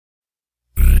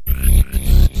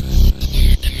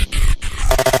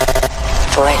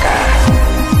flicker.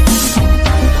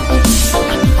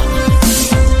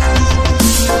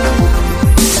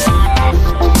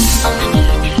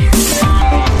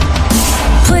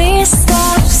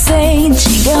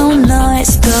 지겨운 너의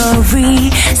스토리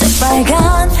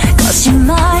새빨간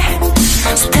거짓말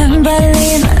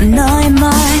스탠발린 너의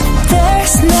말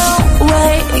There's no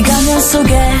way 가면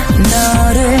속에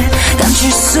너를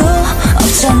감출 수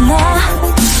없잖아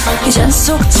이젠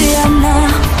속지 않아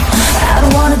I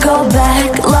don't wanna go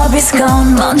back Love is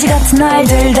gone 먼지 같은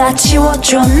날들 다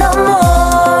지워줘 No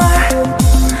more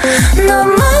No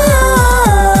more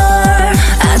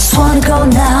I just wanna go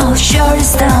now Shut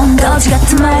it down 거지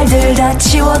같은 말들 다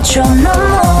지워줘 No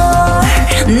more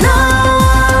No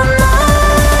more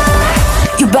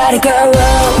You better go away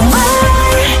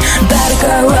Better go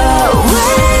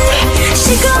away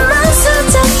시간만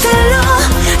수작들로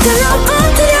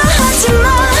들러붙으려 하지마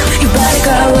You better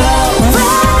go away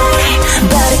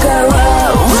Better go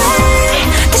away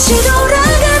다시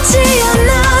돌아가지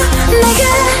않아 내게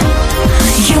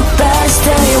You better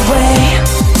stay away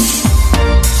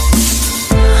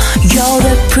You're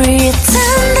the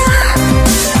pretender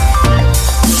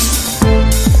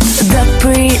The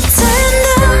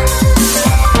pretender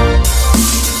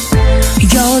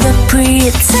You're the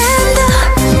pretender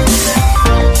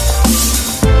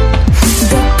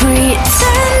The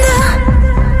pretender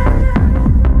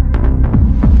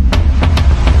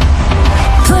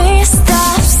Please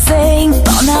stop saying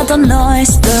뻔하던 너의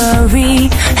story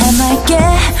해맑게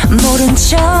모른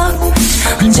척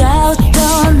혼자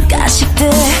웃던 가식들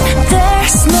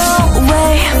There's no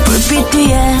way 불빛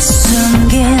뒤에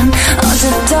숨긴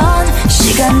어제던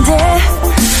시간들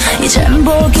이젠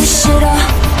보기 싫어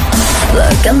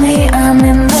Look at me, I'm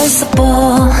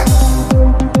invincible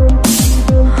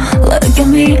Look at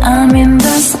me, I'm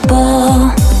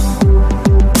invincible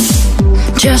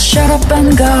Just shut up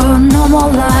and go, no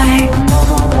more lie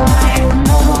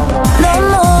No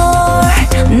more,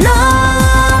 no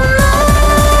more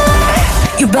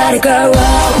You better go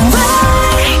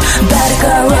away Better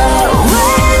go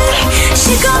away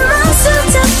시간만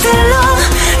수작들로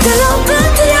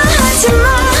들러붙으려 하지마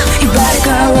You better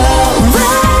go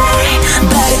away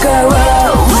Better go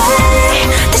away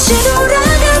다시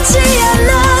돌아가지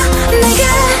않아 내게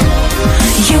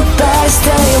You better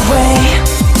stay away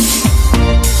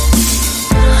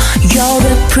You're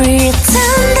the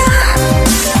pretender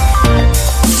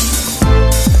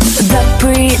The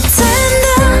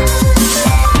pretender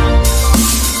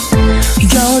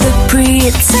You're the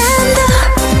pretender